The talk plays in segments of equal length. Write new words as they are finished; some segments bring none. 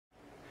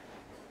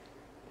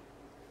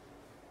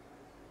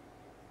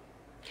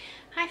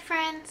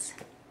friends!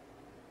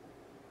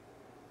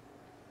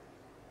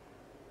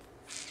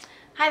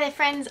 Hi there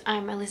friends,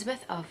 I'm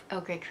Elizabeth of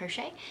Earl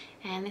Crochet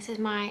and this is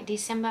my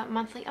December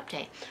monthly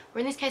update. Or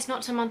in this case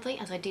not so monthly,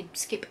 as I did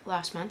skip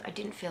last month. I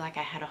didn't feel like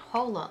I had a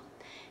whole lot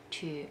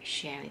to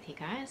share with you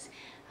guys.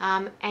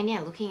 And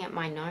yeah, looking at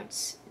my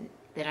notes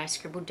that I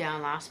scribbled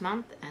down last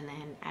month and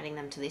then adding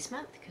them to this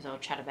month, because I'll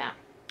chat about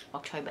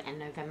October and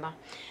November,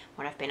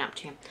 what I've been up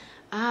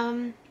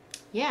to.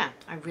 Yeah,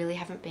 I really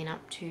haven't been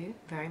up to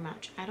very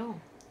much at all.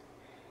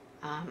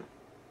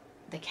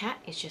 The cat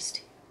is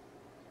just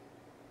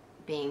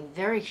being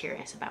very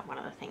curious about one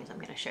of the things I'm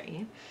going to show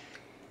you.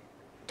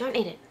 Don't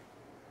eat it.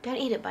 Don't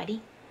eat it,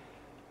 buddy.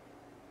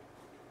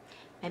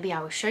 Maybe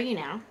I will show you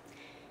now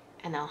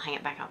and then I'll hang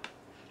it back up.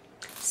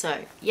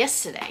 So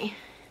yesterday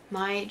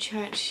my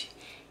church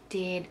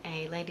did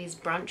a ladies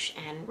brunch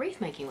and wreath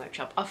making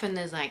workshop. Often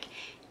there's like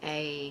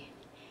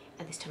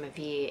at this time of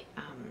year,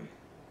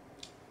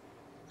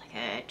 like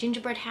a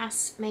gingerbread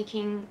house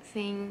making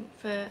thing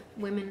for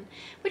women,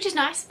 which is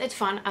nice. It's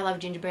fun. I love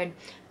gingerbread,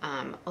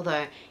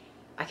 although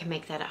I can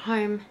make that at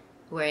home,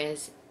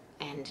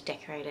 and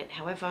decorate it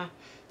however,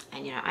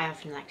 and you know, I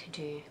often like to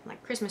do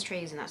like Christmas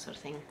trees and that sort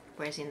of thing,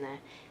 whereas in the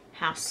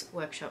house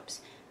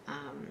workshops,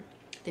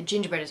 the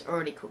gingerbread is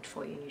already cooked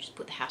for you and you just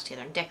put the house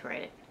together and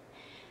decorate it.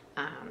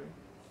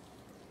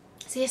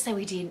 So yesterday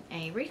we did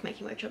a wreath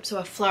making workshop. So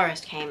a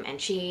florist came and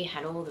she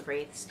had all the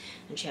wreaths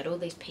and she had all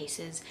these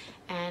pieces,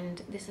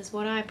 and this is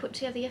what I put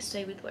together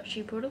yesterday with what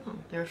she brought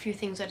along. There are a few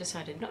things I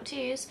decided not to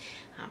use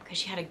because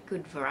she had a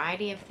good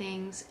variety of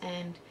things,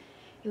 and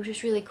it was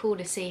just really cool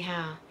to see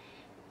how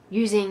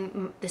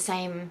using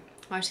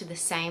most of the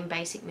same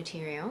basic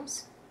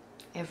materials,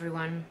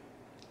 everyone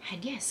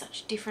had, yeah,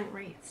 such different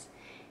wreaths.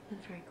 It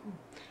was very cool.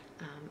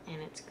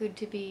 And it's good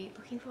to be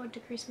looking forward to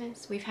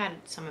Christmas. We've had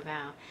some of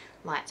our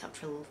lights up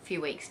for a few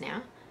weeks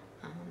now.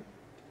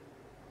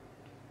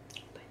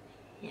 But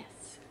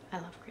yes, I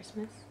love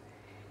Christmas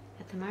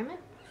at the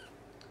moment.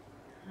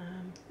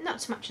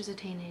 Not so much as a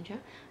teenager.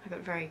 I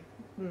got very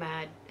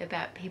mad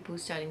about people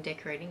starting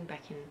decorating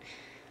back in,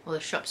 or the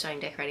shop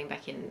starting decorating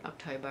back in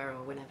October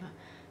or whenever.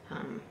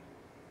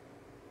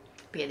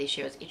 But yeah, this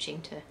year I was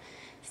itching to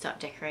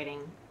start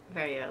decorating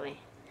very early.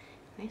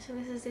 Okay, so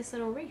this is this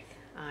little wreath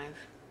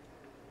I've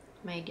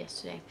made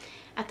yesterday.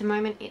 At the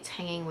moment it's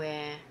hanging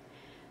where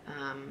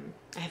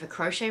I have a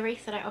crochet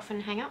wreath that I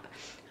often hang up.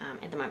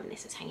 At the moment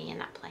this is hanging in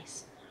that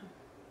place.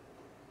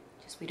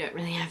 Just we don't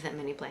really have that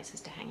many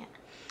places to hang it.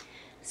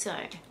 So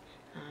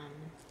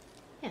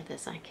yeah,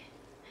 there's like,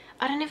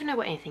 I don't even know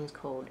what anything's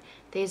called.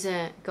 There's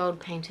a gold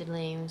painted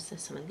leaves,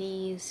 there's some of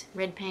these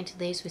red painted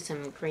leaves with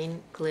some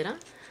green glitter,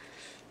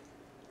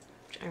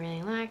 which I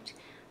really liked.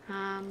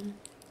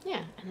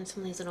 Yeah, and then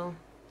some of these little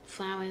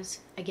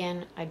flowers.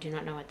 Again, I do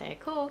not know what they are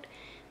called,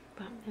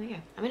 but there we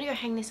go. I'm gonna go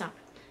hang this up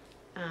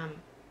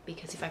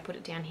because if I put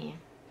it down here,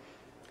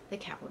 the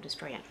cat will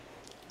destroy it.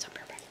 So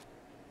perfect.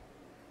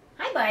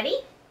 Hi buddy,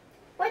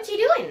 what you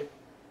doing?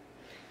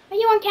 Are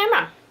you on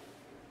camera?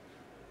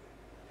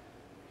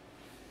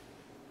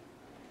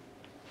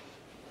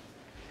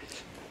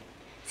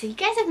 So you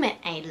guys have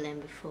met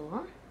Adolin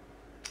before.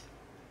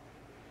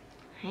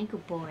 Hey,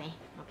 good boy.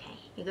 Okay,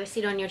 you go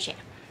sit on your chair.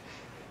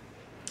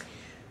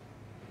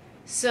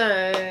 So,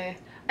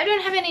 I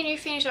don't have any new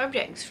finished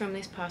objects from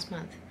this past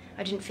month.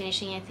 I didn't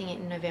finish anything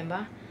in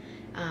November.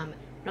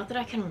 Not that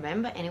I can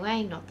remember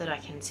anyway, not that I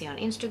can see on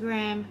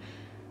Instagram.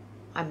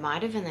 I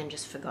might have and then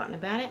just forgotten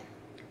about it.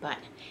 But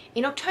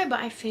in October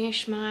I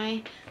finished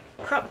my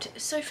cropped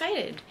So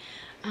Faded,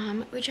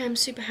 which I'm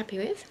super happy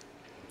with.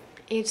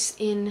 It's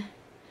in,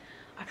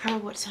 I can't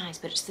remember what size,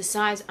 but it's the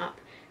size up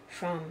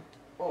from,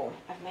 oh,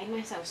 I've made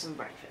myself some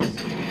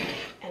breakfast.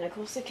 And of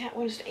course the cat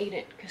wants to eat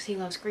it because he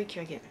loves Greek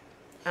yogurt.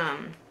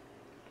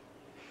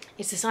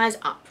 It's the size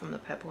up from the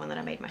purple one that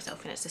I made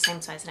myself, and it's the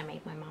same size that I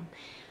made my mum.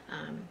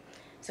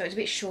 So it's a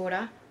bit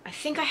shorter. I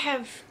think I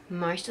have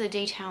most of the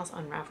details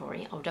on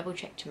Ravelry. I'll double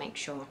check to make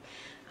sure.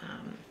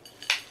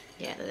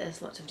 Yeah,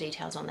 there's lots of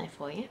details on there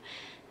for you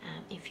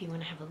if you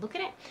want to have a look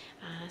at it.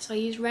 So I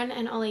used Ren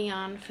and Ollie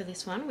yarn for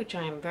this one, which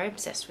I am very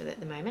obsessed with at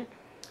the moment.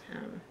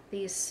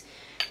 This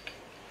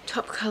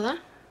top colour,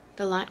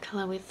 the light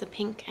colour with the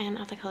pink and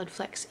other coloured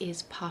flecks,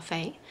 is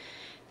Parfait.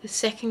 The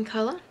second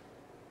colour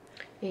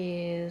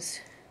is,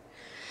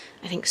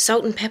 I think,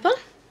 Salt and Pepper,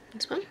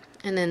 this one.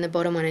 And then the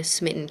bottom one is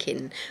Smitten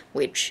Kitten,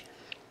 which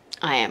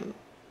I am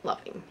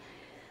loving.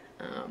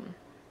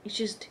 It's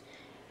just,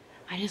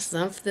 I just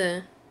love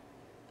the,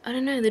 I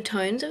don't know, the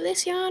tones of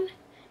this yarn.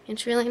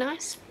 It's really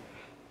nice.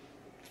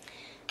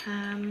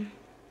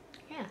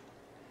 Yeah.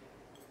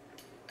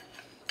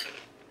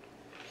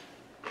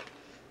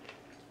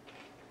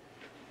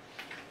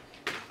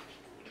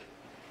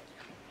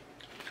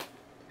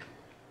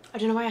 I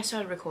don't know why I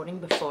started recording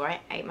before I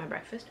ate my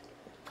breakfast,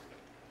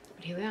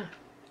 but here we are.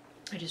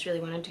 I just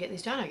really wanted to get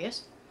this done, I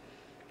guess.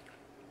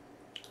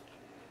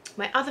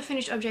 My other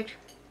finished object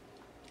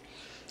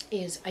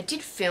is, I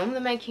did film the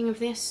making of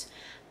this,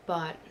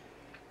 but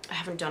I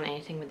haven't done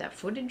anything with that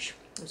footage.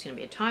 It was going to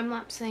be a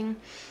time-lapse thing.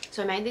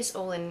 So I made this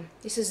all in,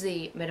 this is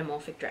the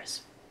metamorphic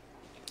dress.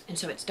 And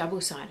so it's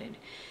double-sided.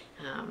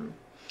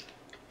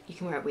 You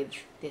can wear it with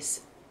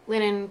this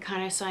linen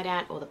kind of side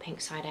out or the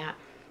pink side out.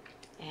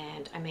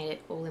 And I made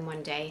it all in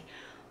one day.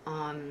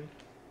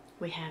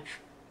 We have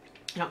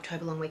an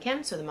October long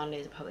weekend, so the Monday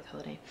is a public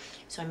holiday.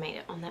 So I made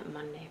it on that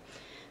Monday.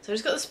 So I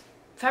just got this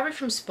fabric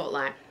from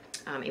Spotlight.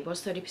 It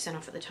was 30%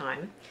 off at the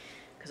time,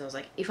 because I was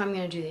like, if I'm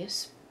going to do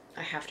this,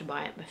 I have to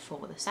buy it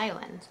before the sale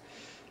ends,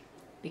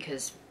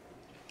 because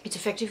it's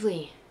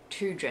effectively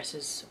 2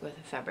 dresses worth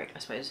of fabric, I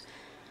suppose,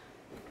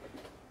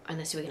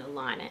 unless you were going to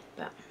line it.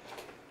 But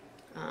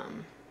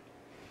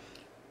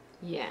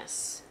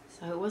yes,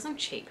 so it wasn't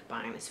cheap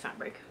buying this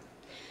fabric,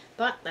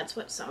 but that's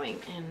what sewing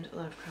and a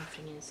lot of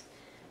crafting is.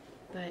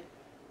 But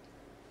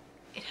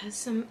it has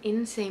some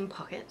inseam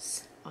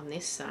pockets on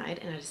this side,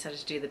 and I decided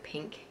to do the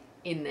pink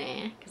in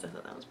there because I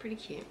thought that was pretty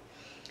cute.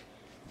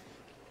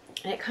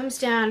 And it comes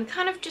down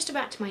kind of just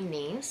about to my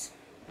knees.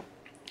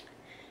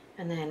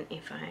 And then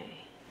if I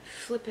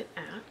flip it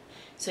out,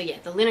 so yeah,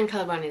 the linen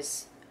colored one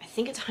is, I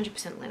think it's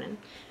 100% linen,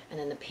 and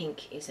then the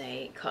pink is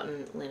a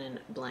cotton linen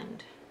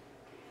blend.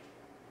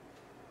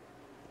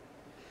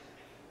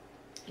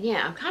 And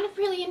yeah, I'm kind of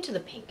really into the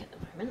pink at the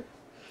moment.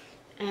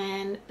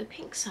 And the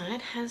pink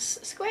side has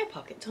square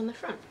pockets on the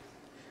front.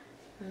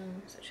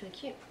 So it's really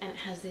cute. And it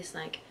has this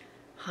like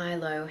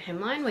high-low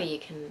hemline where you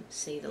can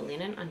see the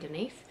linen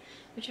underneath,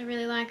 which I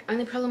really like.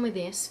 Only problem with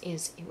this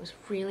is it was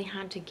really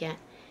hard to get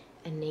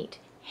a neat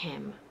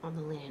hem on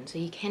the linen. So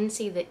you can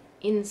see the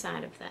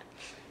inside of that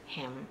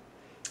hem,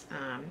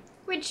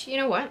 which, you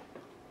know what?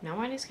 No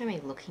one is going to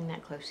be looking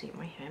that closely at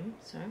my hem,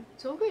 so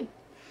it's all good.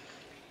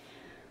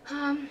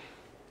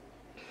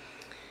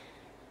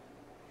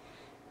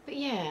 But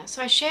yeah,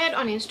 so I shared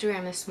on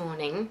Instagram this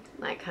morning,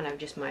 like kind of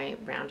just my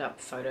roundup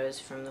photos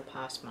from the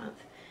past month,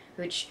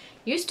 which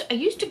I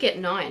used to get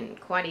 9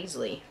 quite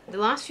easily. The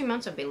last few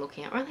months I've been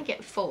looking at, I only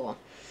get 4,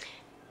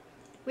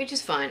 which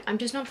is fine. I'm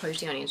just not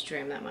posting on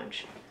Instagram that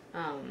much.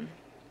 I'm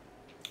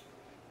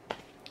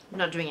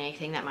not doing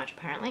anything that much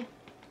apparently.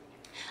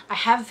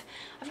 I've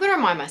got to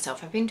remind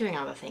myself, I've been doing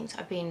other things.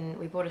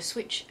 We bought a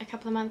Switch a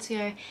couple of months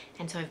ago,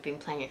 and so I've been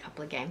playing a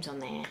couple of games on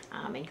there,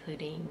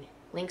 including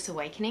Link's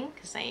Awakening,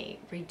 because they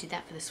redid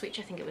that for the Switch.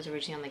 I think it was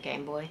originally on the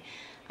Game Boy,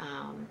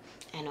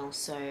 and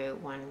also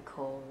one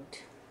called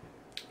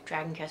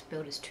Dragon Quest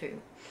Builders 2.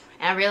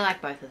 And I really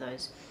like both of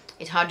those.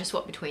 It's hard to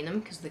swap between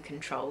them because the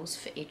controls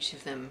for each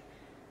of them,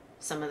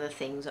 some of the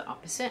things are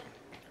opposite,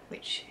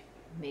 which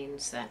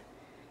means that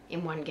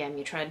in one game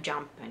you try to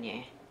jump and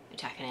you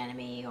attack an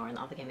enemy, or in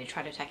the other game you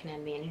try to attack an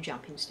enemy and you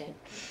jump instead,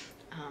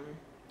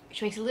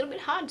 which makes it a little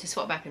bit hard to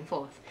swap back and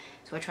forth.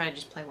 So I try to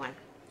just play one.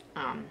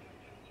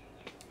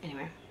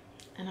 Anyway,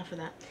 enough of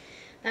that.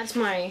 That's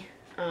my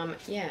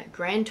yeah,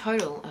 grand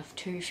total of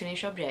 2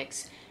 finished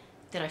objects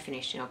that I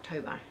finished in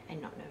October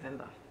and not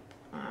November.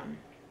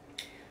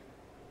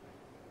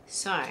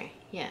 So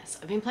yes,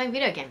 I've been playing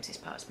video games this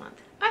past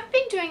month. I've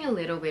been doing a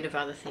little bit of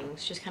other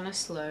things, just kind of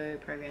slow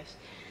progress.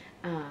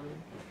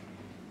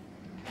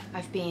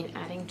 I've been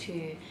adding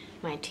to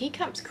my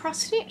teacups cross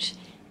stitch.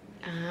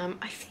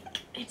 I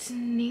think it's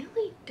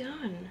nearly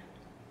done.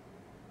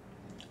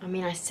 I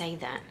mean, I say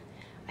that.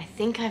 I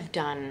think I've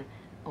done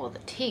all the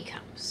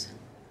teacups,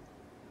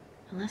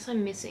 unless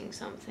I'm missing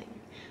something.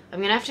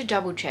 I'm gonna have to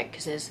double check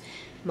because there's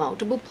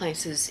multiple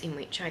places in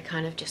which I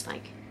kind of just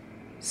like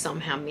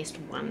somehow missed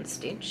one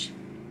stitch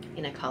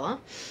in a color.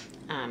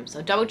 So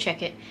I'll double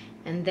check it,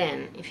 and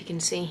then if you can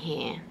see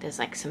here, there's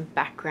like some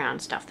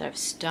background stuff that I've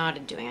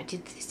started doing. I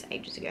did this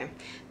ages ago,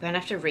 but I'm gonna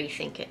have to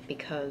rethink it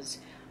because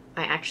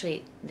I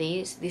actually,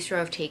 this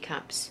row of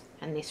teacups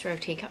and this row of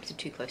teacups are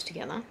too close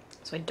together.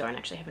 So I don't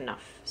actually have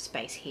enough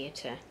space here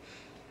to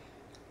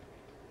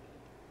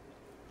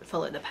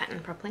follow the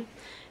pattern properly.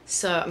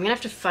 So I'm going to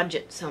have to fudge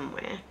it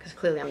somewhere, because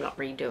clearly I'm not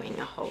redoing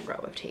a whole row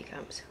of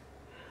teacups.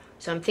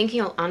 So I'm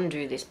thinking I'll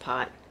undo this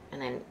part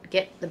and then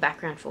get the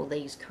background for all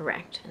these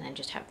correct, and then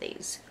just have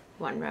these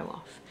one row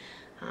off,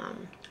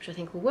 which I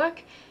think will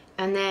work.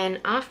 And then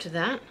after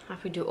that,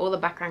 after we do all the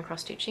background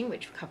cross stitching,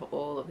 which will cover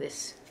all of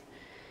this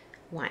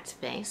white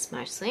space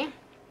mostly,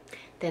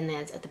 then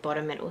there's at the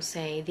bottom it will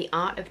say the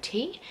art of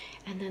tea,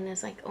 and then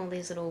there's like all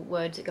these little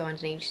words that go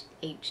underneath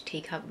each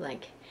teacup,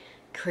 like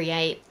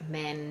create,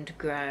 mend,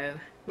 grow,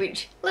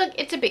 which, look,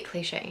 it's a bit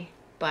cliche,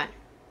 but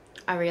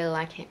I really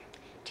like it.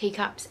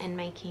 Teacups and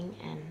making,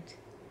 and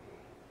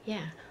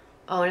yeah.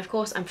 Oh, and of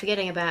course I'm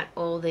forgetting about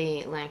all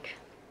the, like,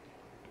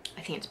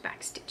 I think it's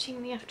back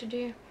stitching we have to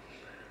do.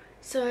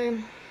 So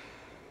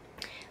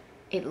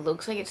it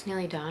looks like it's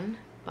nearly done,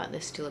 but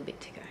there's still a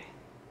bit to go.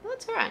 Well,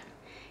 that's alright.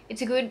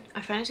 It's a good,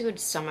 I find it's a good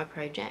summer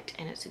project,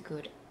 and it's a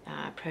good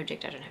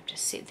project I don't have to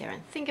sit there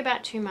and think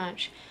about too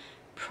much.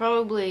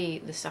 Probably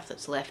the stuff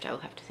that's left I will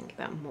have to think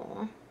about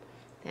more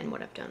than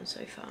what I've done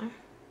so far.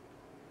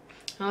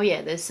 Oh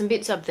yeah, there's some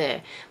bits up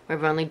there where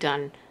I've only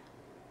done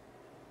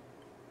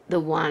the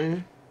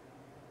one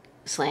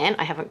slant.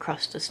 I haven't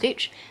crossed a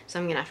stitch, so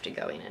I'm gonna have to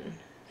go in and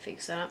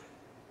fix that up.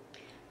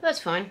 But that's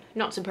fine,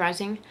 not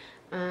surprising.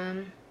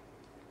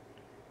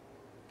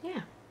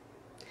 Yeah,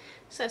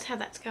 so that's how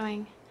that's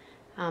going.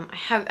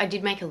 I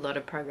did make a lot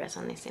of progress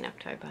on this in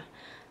October.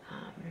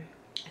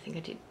 I think I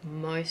did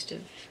most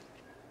of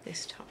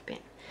this top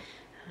bit.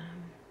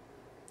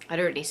 I'd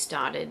already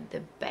started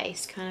the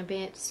base kind of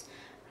bits.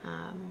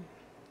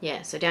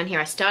 Yeah, so down here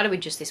I started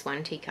with just this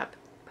one teacup,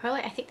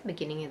 probably I think the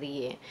beginning of the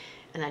year,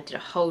 and I did a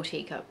whole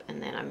teacup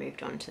and then I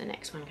moved on to the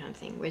next one kind of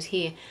thing. Whereas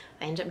here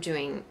I ended up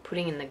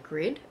putting in the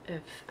grid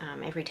of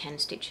every 10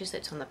 stitches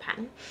that's on the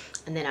pattern,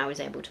 and then I was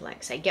able to,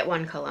 like, say, get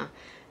one colour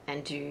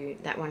and do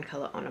that one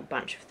colour on a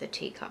bunch of the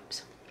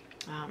teacups.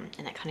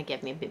 And that kind of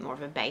gave me a bit more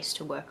of a base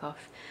to work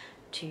off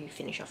to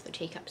finish off the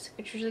teacups,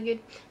 which was really good.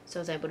 So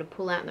I was able to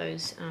pull out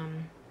those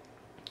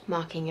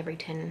marking every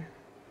 10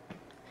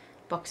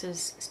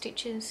 boxes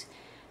stitches,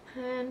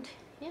 and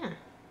yeah,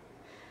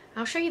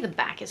 I'll show you the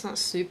back. It's not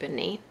super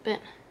neat, but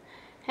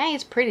hey,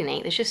 it's pretty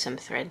neat. There's just some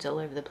threads all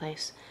over the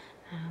place.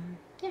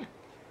 Yeah,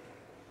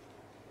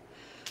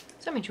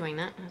 so I'm enjoying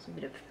that. There's a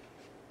bit of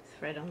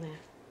thread on there.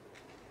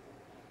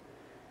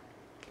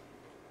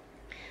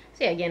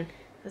 So yeah, again,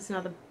 there's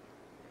another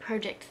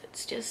project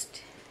that's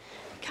just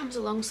comes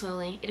along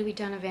slowly. It'll be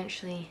done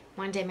eventually,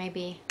 one day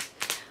maybe.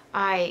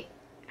 I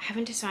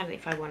haven't decided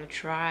if I want to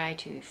try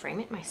to frame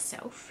it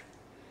myself,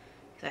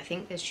 because I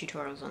think there's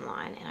tutorials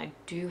online, and I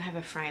do have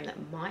a frame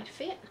that might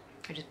fit.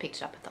 I just picked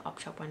it up at the op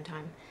shop one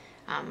time,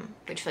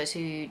 which, for those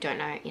who don't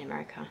know, in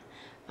America,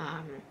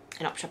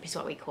 an op shop is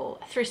what we call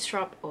a thrift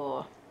shop,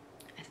 or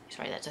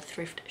sorry, that's a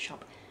thrift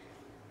shop.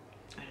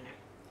 I don't know,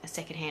 a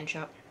second-hand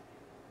shop.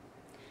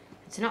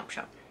 It's an op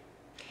shop,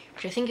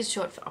 which I think is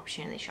short for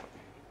opportunity shop.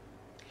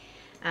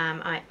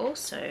 I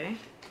also,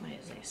 what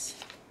is this?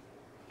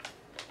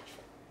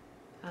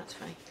 Oh, that's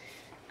funny.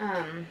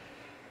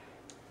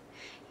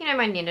 You know,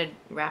 my knitted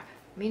wrap.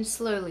 I've been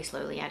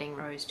slowly adding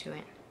rows to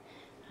it.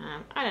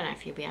 I don't know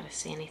if you'll be able to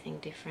see anything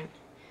different.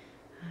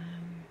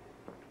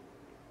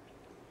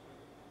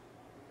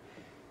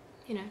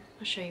 You know,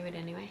 I'll show you it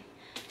anyway.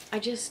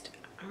 I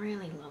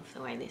really love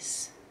the way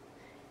this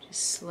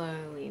just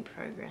slowly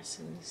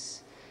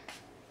progresses.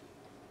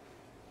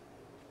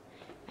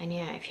 And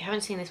yeah, if you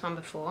haven't seen this one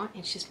before,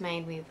 it's just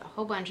made with a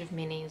whole bunch of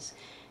minis,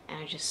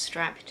 and I just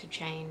strap to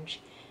change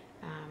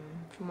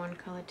from one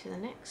colour to the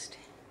next.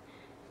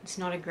 It's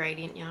not a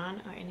gradient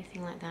yarn or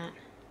anything like that.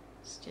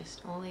 It's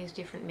just all these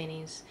different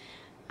minis.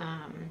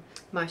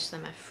 Most of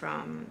them are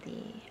from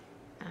the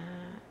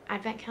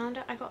advent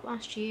calendar I got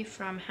last year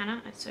from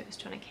Hannah at Circus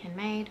Tonic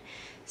Handmade.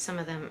 Some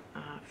of them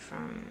are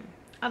from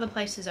other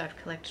places I've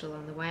collected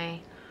along the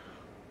way.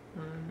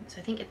 So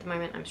I think at the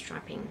moment I'm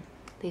striping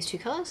these two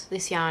colours.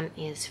 This yarn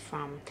is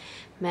from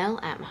Mel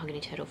at Mahogany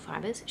Turtle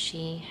Fibres.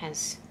 She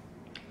has,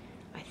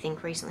 I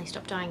think, recently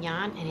stopped dyeing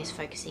yarn and is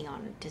focusing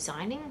on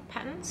designing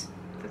patterns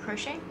for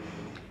crochet.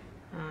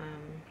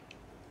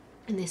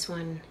 And this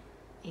one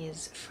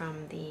is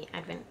from the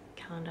advent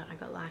calendar I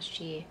got last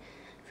year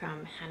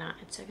from Hannah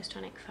at Circus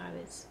Tonic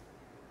Fibres,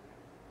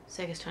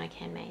 Circus Tonic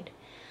Handmade.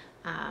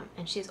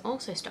 And she's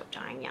also stopped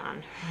dyeing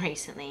yarn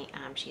recently.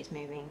 She's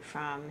moving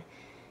from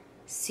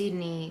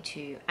Sydney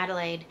to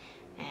Adelaide,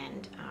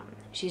 and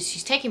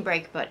she's taking a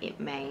break, but it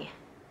may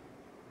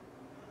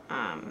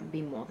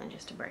be more than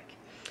just a break.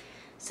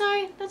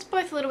 So that's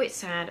both a little bit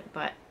sad,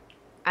 but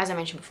as I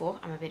mentioned before,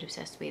 I'm a bit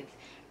obsessed with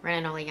Ren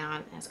and Ollie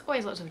yarn. There's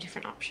always lots of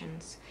different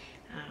options.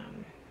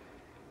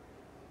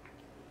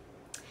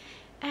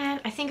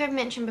 And I think I've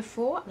mentioned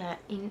before that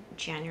in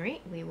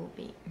January we will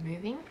be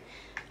moving.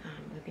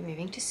 We'll be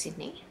moving to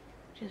Sydney,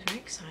 which is very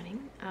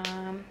exciting.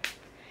 A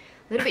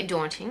little bit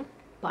daunting,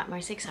 but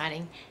most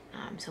exciting.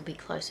 So we'll be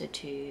closer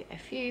to a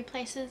few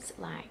places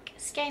like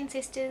Skein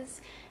Sisters,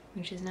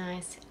 which is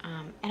nice.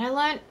 And I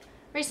learned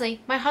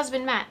recently, my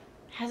husband Matt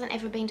hasn't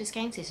ever been to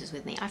Skein Sisters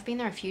with me. I've been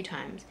there a few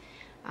times,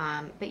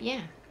 but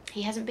yeah,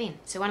 he hasn't been.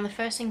 So one of the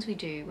first things we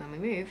do when we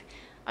move,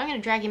 I'm going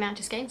to drag him out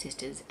to Skein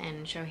Sisters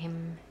and show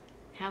him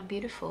how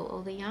beautiful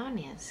all the yarn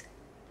is.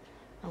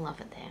 I love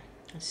it there.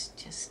 It's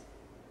just,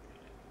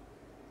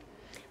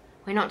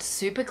 we're not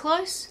super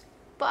close,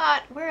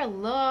 but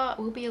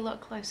we'll be a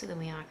lot closer than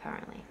we are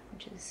currently,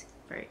 which is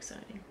very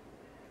exciting.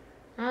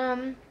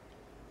 I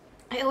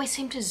always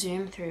seem to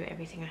zoom through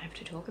everything I have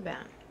to talk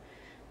about,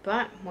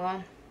 but,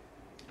 well,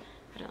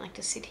 I don't like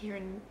to sit here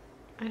and,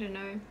 I don't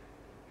know.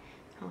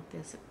 Oh,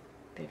 there's a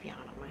bit of yarn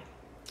on my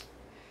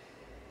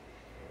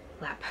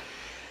lap.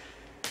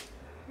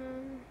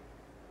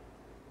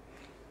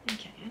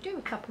 Okay, I do have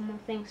a couple more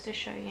things to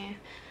show you.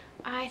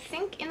 I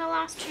think in the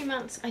last 2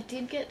 months I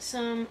did get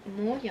some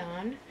more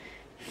yarn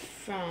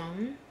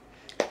from,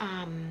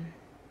 well,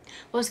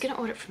 I was going to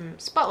order it from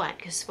Spotlight,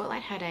 because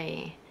Spotlight had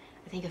I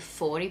think a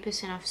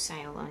 40% off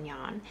sale on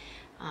yarn,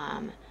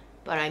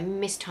 but I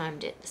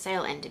mistimed it. The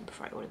sale ended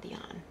before I ordered the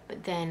yarn,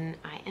 but then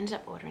I ended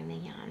up ordering the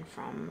yarn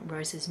from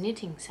Rose's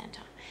Knitting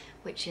Centre,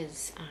 which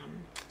is,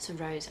 so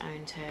Rose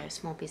owns her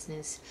small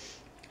business,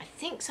 I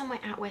think somewhere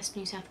out west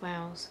New South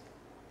Wales.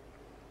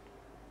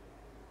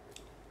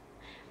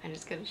 I'm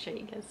just going to show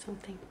you guys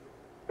something.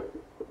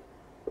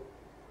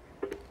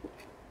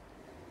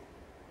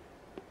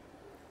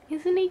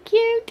 Isn't he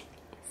cute?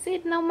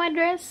 Sitting on my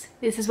dress.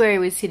 This is where he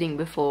was sitting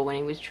before when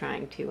he was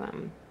trying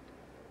to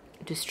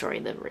destroy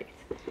the wreath.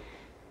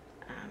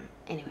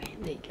 Anyway,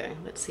 there you go.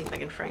 Let's see if I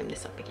can frame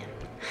this up again.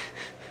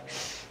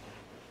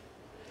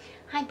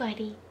 Hi,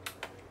 buddy.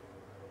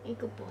 You're a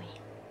good boy.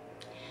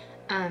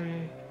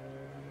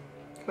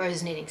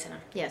 Rose Knitting Center.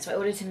 Yeah, so I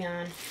ordered some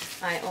yarn.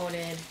 I ordered,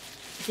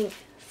 I think,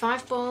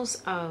 5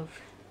 balls of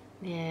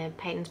the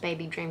Peyton's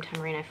Baby Dreamtime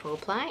Merino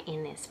 4-ply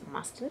in this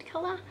mustard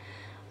colour.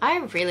 I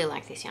really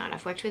like this yarn.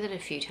 I've worked with it a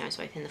few times,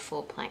 both in the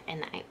 4-ply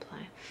and the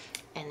 8-ply,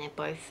 and they're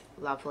both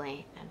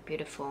lovely and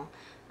beautiful.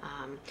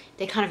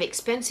 They're kind of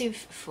expensive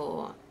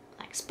for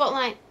like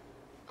Spotlight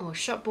or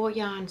shop bought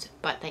yarns,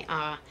 but they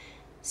are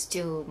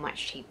still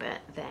much cheaper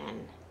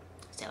than,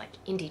 say,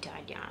 like indie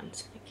dyed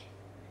yarns. Like,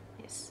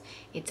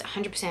 it's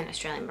 100%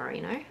 Australian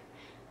merino.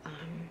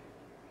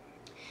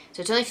 So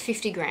it's only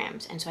 50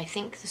 grams, and so I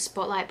think the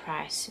Spotlight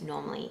price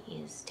normally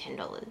is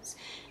 $10,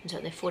 and so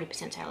at the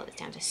 40% sale it's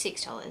down to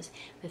 $6.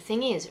 The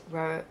thing is,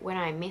 when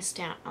I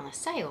missed out on a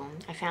sale,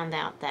 I found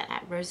out that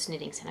at Rose's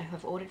Knitting Center, who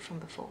I've ordered from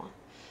before,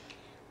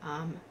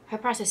 her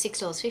price is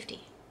 $6.50.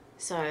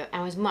 So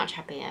I was much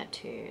happier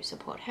to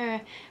support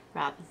her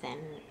rather than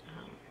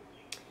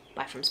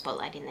buy from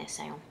Spotlight in their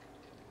sale.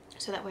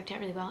 So that worked out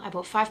really well. I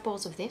bought 5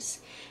 balls of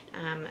this,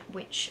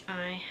 which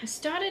I have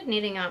started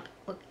knitting up.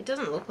 Look, it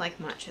doesn't look like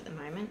much at the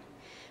moment,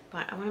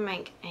 but I want to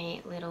make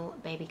a little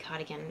baby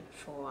cardigan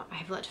for, I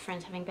have lots of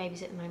friends having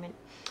babies at the moment.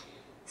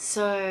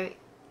 So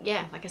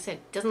yeah, like I said,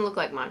 it doesn't look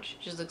like much.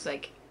 It just looks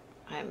like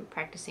I'm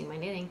practicing my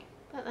knitting,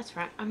 but that's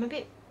right.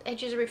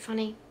 Edges are a bit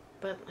funny,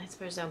 but I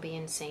suppose they'll be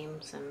in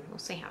seams and we'll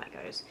see how that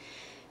goes.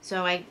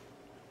 So I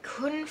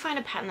couldn't find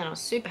a pattern that I was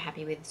super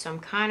happy with, so I'm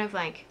kind of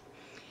like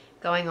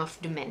going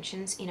off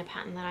dimensions in a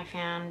pattern that I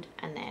found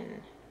and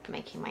then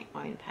making my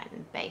own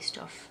pattern based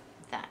off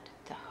that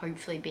to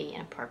hopefully be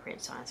an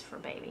appropriate size for a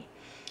baby.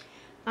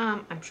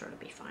 I'm sure it'll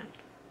be fine.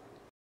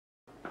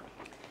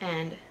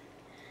 And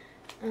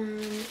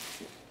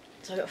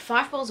so I got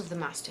 5 balls of the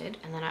mustard,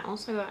 and then I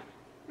also got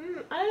I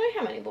don't know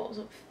how many balls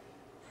of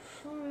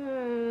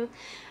I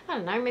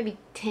don't know, maybe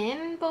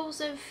 10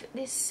 balls of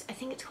this. I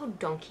think it's called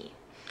Donkey.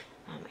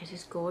 It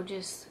is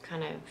gorgeous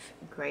kind of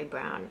grey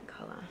brown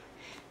colour.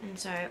 And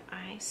so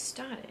I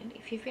started,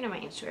 if you've been on my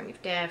Instagram,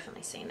 you've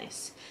definitely seen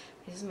this.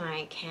 This is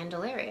my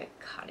Candelaria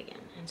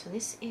cardigan. And so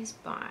this is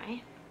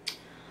by,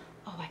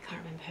 oh, I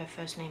can't remember her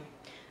first name.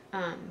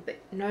 But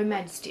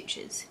Nomad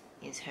Stitches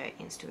is her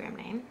Instagram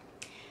name.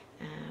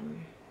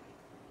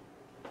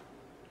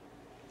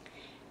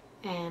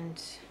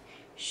 And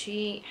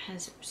she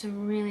has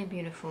some really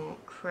beautiful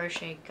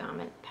crochet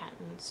garment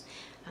patterns.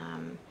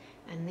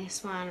 And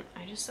this one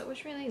I just thought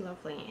was really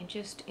lovely.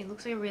 It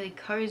looks like a really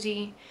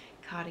cozy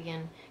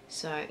cardigan.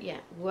 So yeah,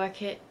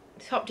 work it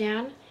top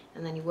down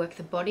and then you work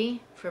the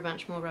body for a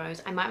bunch more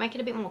rows. I might make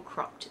it a bit more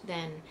cropped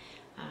than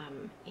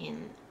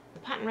in the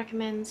pattern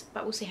recommends,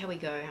 but we'll see how we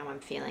go, how I'm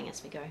feeling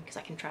as we go, because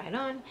I can try it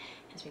on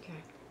as we go.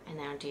 And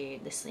then I'll do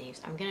the sleeves.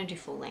 I'm gonna do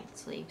full length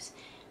sleeves,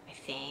 I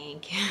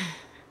think.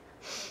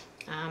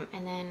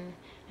 And then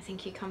I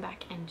think you come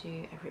back and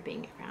do a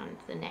ribbing around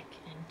the neck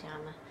and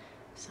down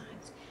the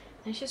sides.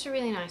 And it's just a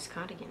really nice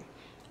cardigan.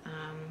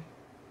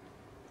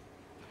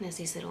 There's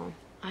these little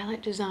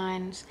eyelet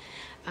designs.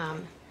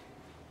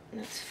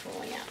 That's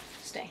falling out.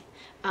 Stay.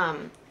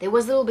 There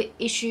was a little bit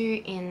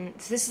issue in,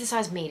 so this is the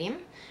size medium.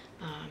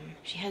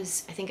 She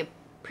has, I think, a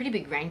pretty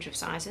big range of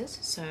sizes,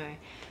 so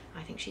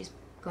I think she's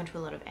gone to a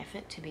lot of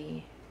effort to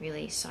be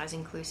really size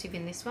inclusive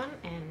in this one,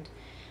 and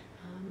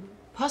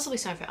possibly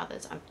so for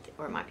others,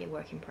 or it might be a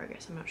work in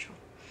progress, I'm not sure.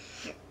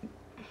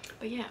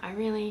 But yeah,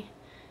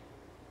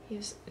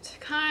 it's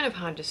kind of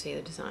hard to see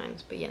the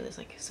designs, but yeah, there's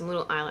like some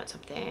little eyelets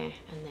up there,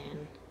 and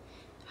then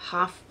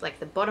like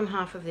the bottom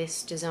half of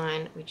this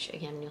design, which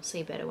again you'll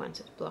see better once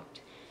it's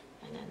blocked,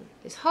 and then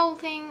this whole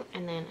thing,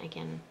 and then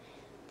again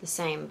the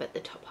same but the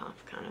top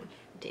half kind of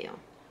deal.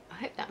 I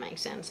hope that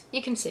makes sense.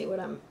 You can see what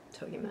I'm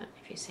talking about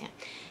if you see it.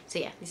 So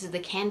yeah, this is the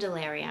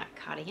Candelaria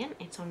cardigan.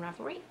 It's on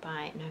Ravelry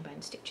by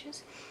Nomad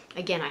Stitches.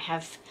 Again, I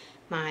have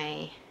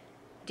my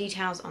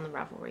details on the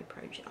Ravelry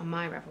project, on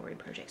my Ravelry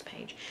projects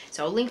page.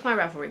 So I'll link my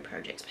Ravelry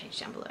projects page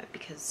down below,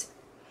 because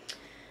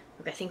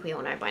look, I think we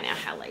all know by now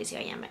how lazy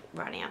I am at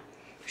writing out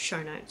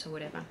show notes or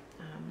whatever.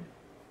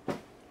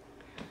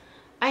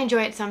 I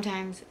enjoy it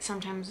sometimes.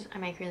 Sometimes I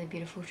make really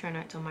beautiful show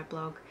notes on my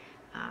blog,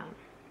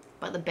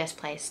 but the best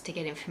place to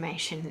get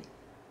information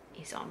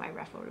is on my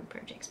Ravelry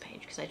projects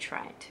page, because I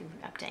try to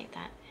update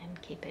that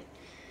and keep it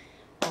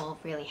all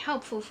really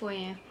helpful for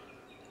you.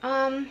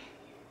 I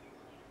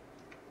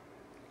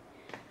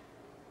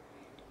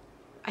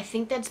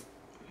think that's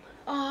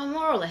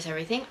more or less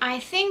everything. I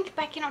think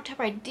back in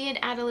October I did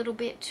add a little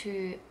bit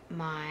to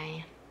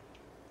my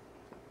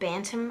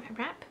Bantam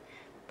wrap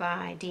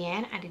by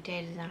Deanne at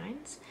Day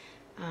Designs,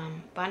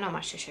 but not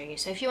much to show you.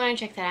 So if you want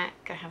to check that out,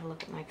 go have a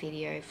look at my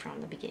video from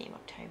the beginning of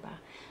October.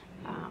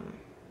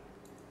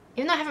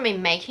 Even though I haven't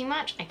been making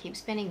much, I keep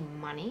spending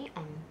money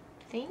on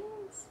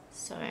things,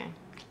 so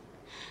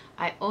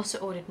I also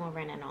ordered more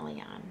Ren and Ollie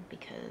yarn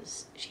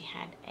because she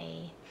had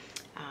a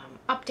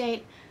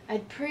update.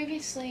 I'd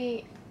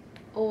previously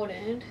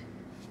ordered,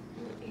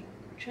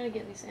 trying to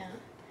get this out.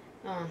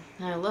 Oh,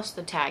 I lost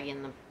the tag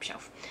in the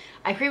shelf.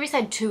 I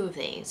previously had 2 of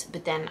these,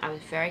 but then I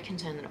was very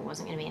concerned that it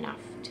wasn't going to be enough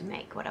to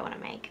make what I want to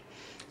make.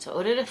 So I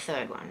ordered a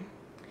 3rd one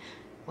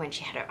when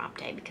she had her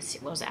update because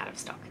it was out of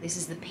stock. This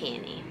is the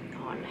peony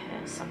on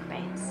her sock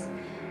base.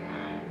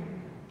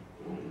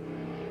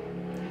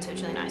 So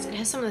it's really nice. It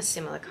has some of the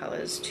similar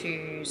colours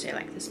to, say,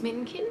 like the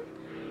Smittenkin.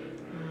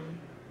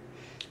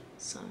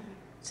 So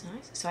it's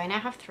nice. So I now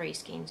have 3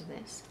 skeins of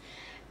this.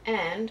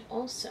 And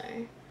also,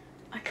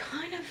 I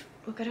kind of,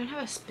 look, I don't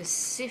have a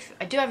specific,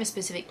 I do have a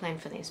specific plan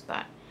for this,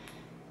 but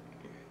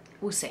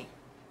we'll see.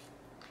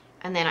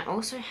 And then I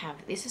also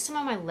have, this is some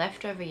of my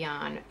leftover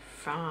yarn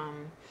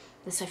from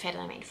the sofa that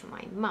I made for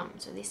my mum.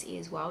 So this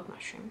is wild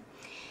mushroom.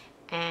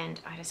 And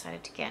I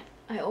decided to get,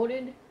 I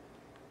ordered,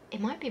 it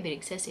might be a bit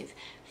excessive,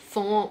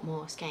 4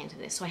 more skeins of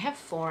this. So I have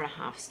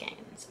 4.5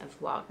 skeins of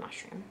wild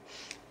mushroom.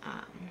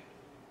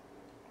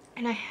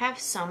 And I have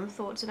some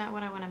thoughts about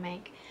what I want to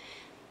make,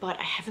 but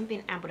I haven't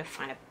been able to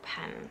find a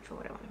pattern for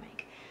what I want to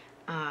make.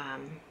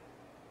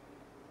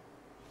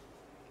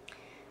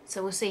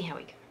 So we'll see how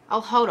we go. I'll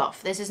hold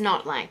off. This is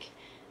not like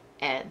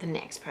the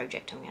next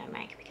project I'm going to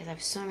make because I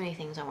have so many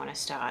things I want to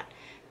start,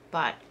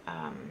 but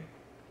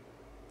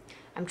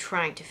I'm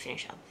trying to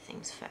finish other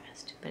things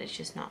first, but it's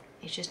just not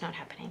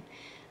happening.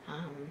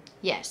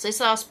 Yes, this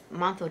last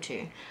month or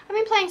 2, I've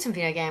been playing some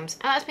video games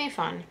and that's been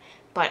fun,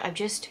 but I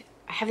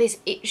have this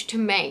itch to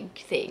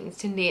make things,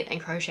 to knit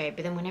and crochet,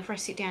 but then whenever I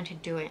sit down to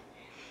do it,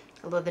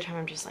 a lot of the time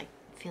I'm just like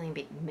feeling a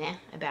bit meh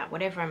about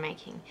whatever I'm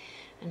making.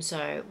 And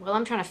so while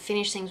I'm trying to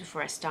finish things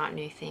before I start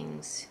new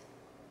things,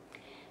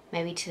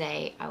 maybe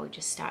today I would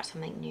just start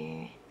something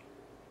new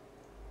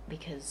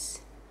because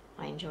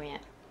I enjoy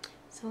it.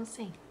 So we'll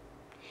see.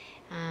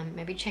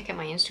 Maybe check out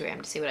my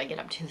Instagram to see what I get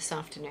up to this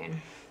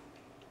afternoon.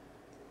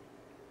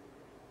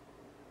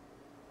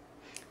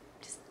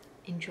 Just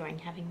enjoying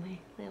having my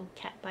little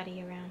cat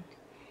buddy around.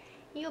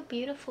 You're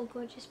beautiful,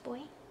 gorgeous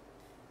boy.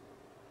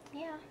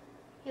 Yeah.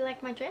 You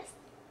like my dress?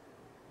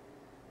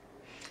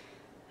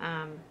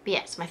 But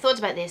yes, my thoughts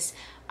about this.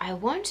 I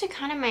want to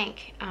kind of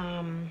make,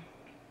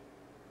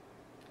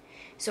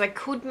 so I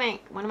could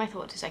make, one of my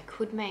thoughts is I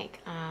could make,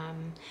 I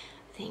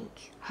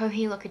think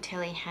Joji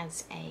Locatelli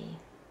has a,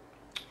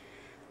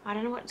 I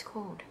don't know what it's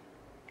called,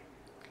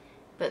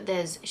 but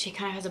she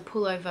kind of has a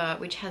pullover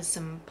which has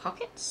some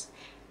pockets,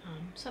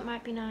 so it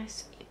might be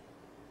nice.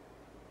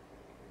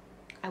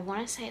 I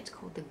want to say it's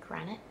called the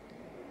Granite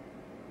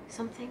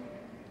something,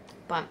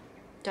 but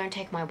don't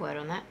take my word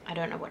on that. I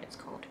don't know what it's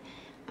called.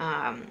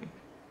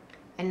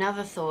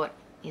 Another thought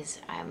is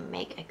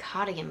make a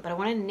cardigan, but I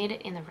want to knit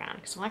it in the round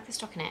because I like the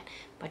stockinette,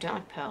 but I don't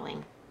like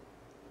purling.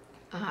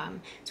 So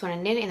I want to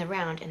knit it in the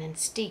round and then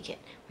steek it,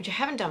 which I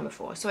haven't done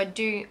before. So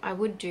I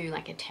would do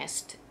like a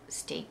test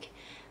steek,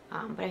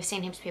 but I've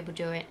seen heaps of people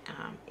do it.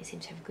 It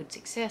seems to have good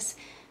success,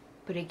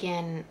 but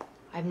again,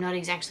 I'm not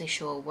exactly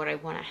sure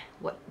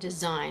what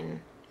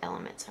design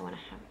elements I want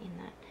to have in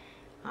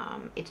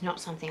that. It's not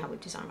something I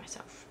would design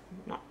myself.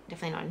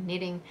 Definitely not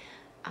knitting.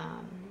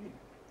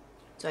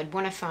 So I'd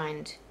want to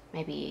find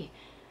maybe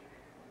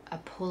a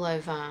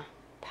pullover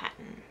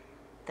pattern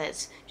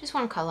that's just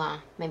one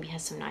color, maybe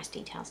has some nice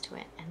details to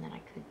it, and then I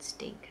could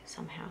steek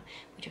somehow,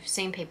 which I've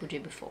seen people do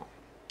before,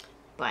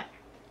 but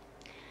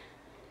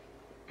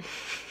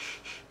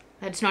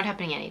that's not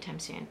happening anytime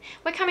soon.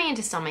 We're coming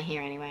into summer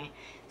here anyway,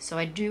 so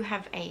I do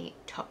have a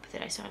top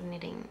that I started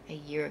knitting a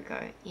year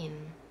ago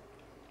in,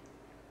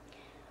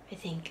 I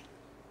think,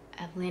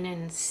 a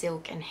linen,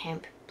 silk and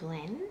hemp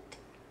blend.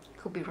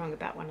 Could be wrong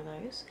about one of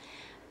those,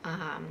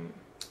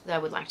 that I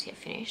would like to get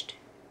finished,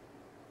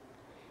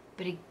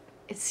 but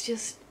it's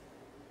just,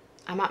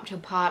 I'm up to a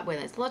part where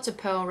there's lots of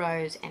purl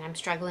rows and I'm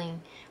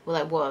struggling, well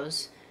I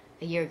was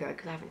a year ago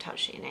because I haven't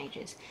touched it in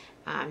ages,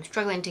 I'm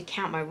struggling to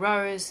count my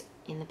rows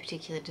in the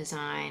particular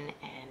design,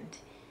 and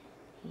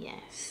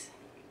yes,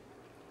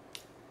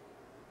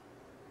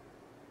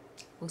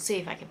 we'll see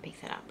if I can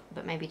pick that up,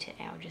 but maybe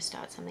today I'll just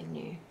start something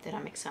new that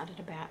I'm excited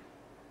about.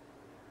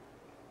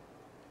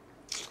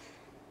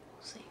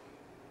 We'll see.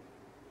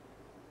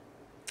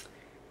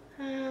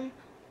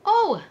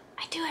 Oh,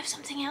 I do have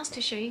something else to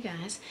show you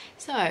guys.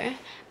 So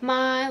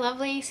my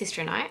lovely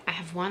sister and I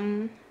have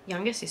one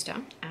younger sister,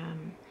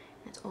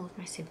 that's all of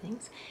my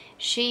siblings.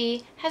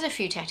 She has a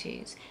few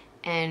tattoos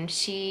and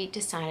she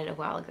decided a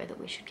while ago that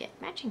we should get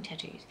matching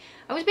tattoos.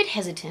 I was a bit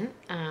hesitant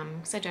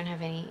because I don't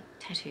have any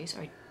tattoos,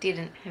 or I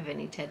didn't have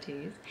any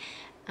tattoos.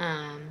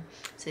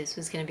 So this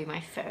was going to be my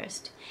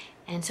first,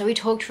 and so we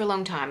talked for a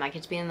long time. Like,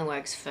 it's been in the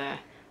works for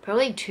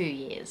probably 2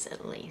 years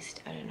at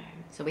least, I don't know.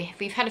 So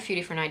we've had a few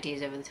different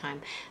ideas over the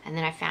time, and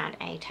then I found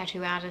a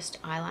tattoo artist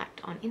I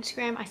liked on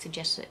Instagram. I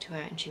suggested it to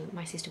her and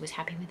my sister was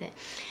happy with it,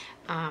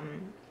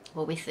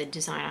 well, with the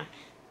designer,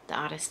 the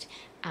artist,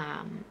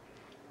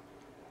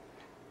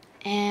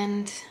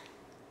 and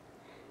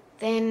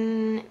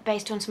then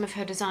based on some of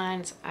her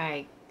designs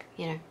I,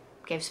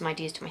 gave gave some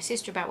ideas to my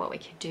sister about what we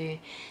could do.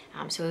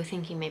 So we were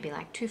thinking maybe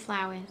like 2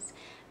 flowers,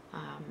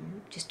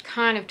 just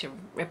kind of to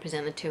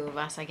represent the 2 of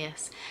us, I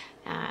guess.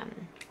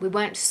 We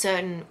weren't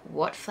certain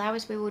what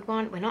flowers we would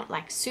want. We're not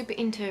like super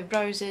into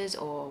roses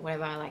or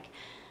whatever, like.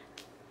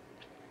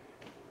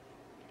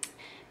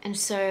 And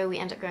so we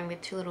ended up going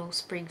with 2 little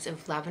sprigs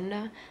of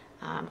lavender.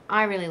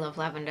 I really love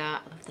lavender.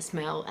 I love the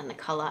smell and the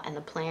colour and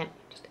the plant,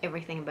 just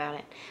everything about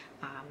it.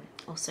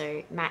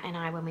 Also, Matt and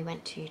I, when we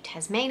went to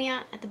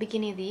Tasmania at the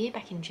beginning of the year,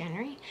 back in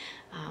January,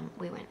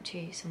 we went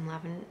to some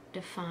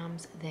lavender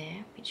farms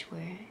there, which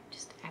were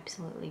just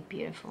absolutely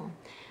beautiful.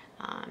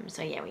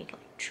 So yeah,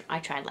 I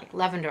tried like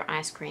lavender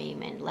ice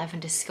cream and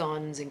lavender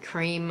scones and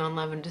cream on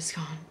lavender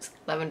scones,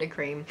 lavender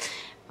cream,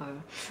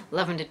 or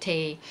lavender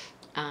tea.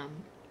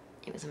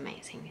 It was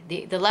amazing.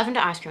 The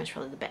lavender ice cream was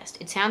probably the best.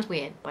 It sounds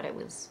weird, but it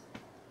was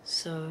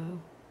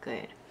so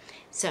good.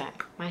 So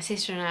my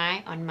sister and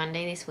I, on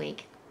Monday this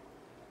week,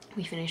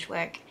 we finished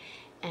work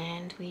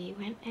and we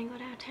went and got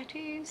our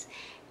tattoos,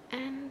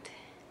 and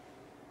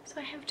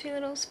so I have 2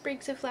 little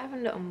sprigs of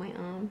lavender on my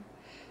arm.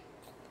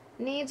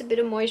 Needs a bit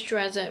of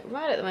moisturizer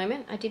right at the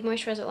moment. I did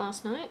moisturize it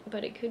last night,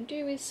 but it could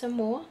do with some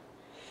more.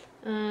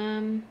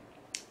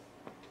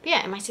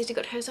 Yeah, and my sister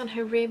got hers on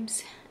her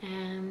ribs,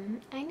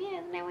 and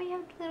yeah, now we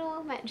have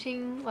little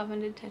matching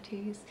lavender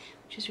tattoos,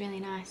 which is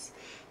really nice.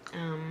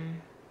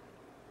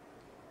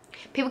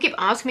 People keep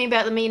asking me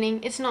about the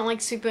meaning. It's not like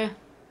super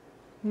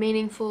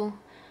meaningful.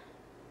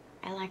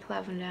 I like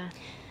lavender.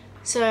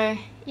 So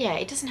yeah,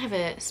 it doesn't have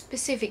a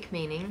specific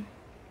meaning,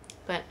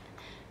 but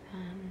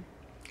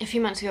a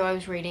few months ago I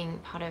was reading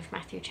part of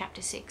Matthew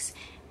chapter 6,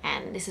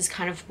 and this is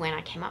kind of when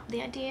I came up with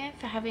the idea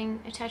for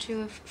having a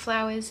tattoo of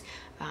flowers.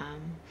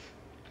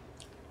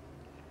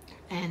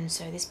 And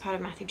so this part of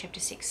Matthew chapter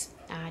 6,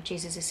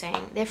 Jesus is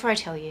saying, "Therefore I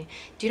tell you,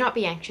 do not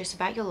be anxious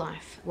about your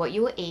life, what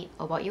you will eat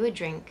or what you will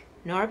drink,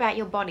 nor about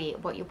your body,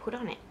 what you put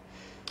on it.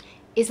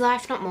 Is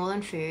life not more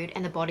than food,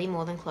 and the body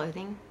more than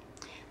clothing?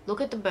 Look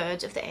at the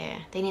birds of the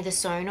air. They neither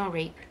sow nor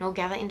reap, nor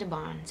gather into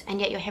barns, and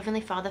yet your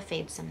heavenly Father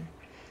feeds them.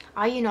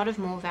 Are you not of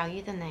more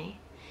value than they?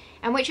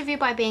 And which of you,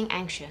 by being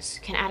anxious,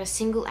 can add a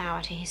single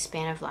hour to his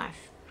span of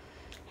life?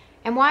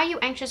 And why are you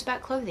anxious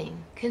about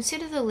clothing?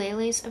 Consider the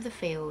lilies of the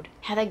field,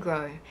 how they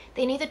grow.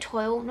 They neither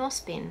toil nor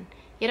spin.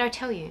 Yet I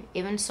tell you,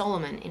 even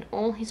Solomon in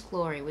all his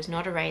glory was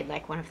not arrayed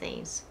like one of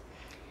these.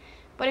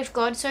 But if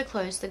God so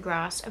clothes the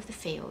grass of the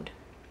field,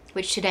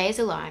 which today is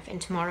alive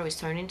and tomorrow is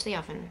thrown into the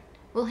oven,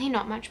 will he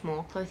not much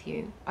more clothe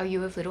you, O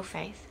you of little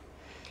faith?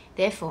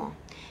 Therefore,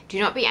 do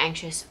not be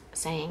anxious,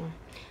 saying,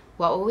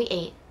 what will we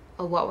eat,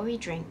 or what will we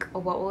drink,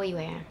 or what will we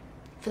wear?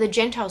 For the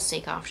Gentiles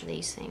seek after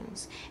these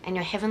things, and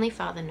your heavenly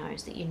Father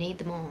knows that you need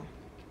them all.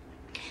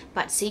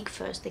 But seek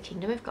first the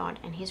kingdom of God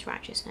and his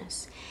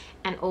righteousness,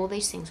 and all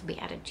these things will be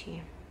added to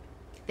you.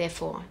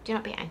 Therefore, do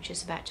not be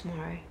anxious about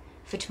tomorrow,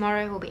 for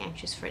tomorrow will be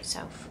anxious for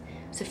itself.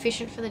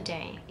 Sufficient for the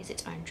day is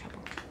its own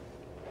trouble."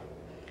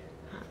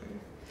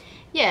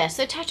 Yeah,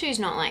 so tattoo's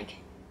not like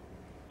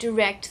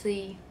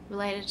directly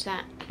related to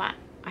that, but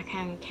I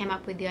kind of came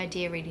up with the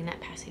idea reading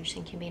that passage,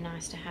 thinking it'd be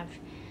nice to have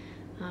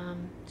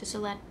just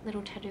a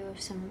little tattoo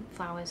of some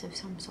flowers of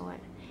some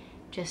sort,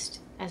 just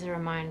as a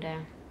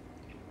reminder.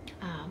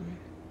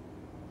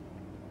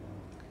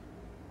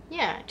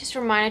 Yeah, just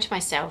a reminder to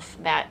myself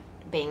about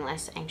being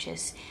less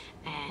anxious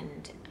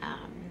and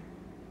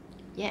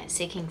yeah,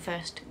 seeking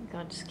first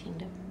God's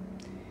kingdom.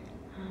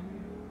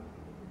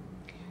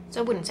 So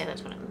I wouldn't say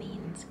that's what it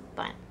means,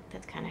 but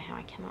that's kind of how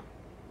I came up.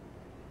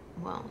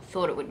 Well,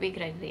 thought it would be a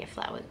good idea to get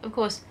flowers. Of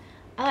course,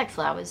 I like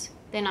flowers.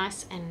 They're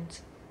nice and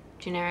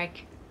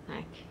generic.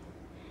 Like,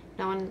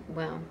 no one,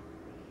 well,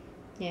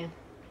 yeah.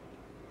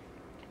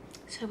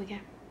 So we go.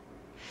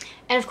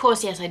 And of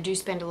course, yes, I do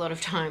spend a lot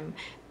of time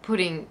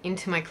putting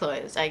into my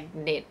clothes. I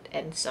knit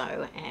and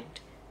sew and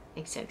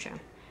etc.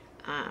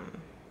 But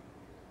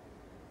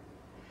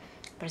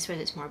I suppose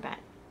it's more about,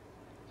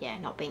 yeah,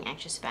 not being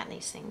anxious about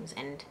these things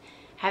and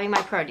having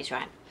my priorities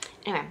right.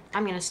 Anyway,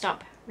 I'm going to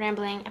stop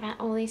rambling about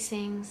all these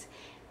things,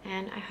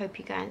 and I hope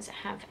you guys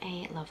have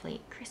a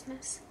lovely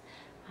Christmas.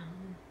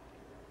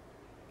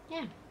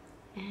 Yeah,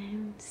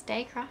 and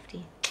stay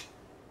crafty.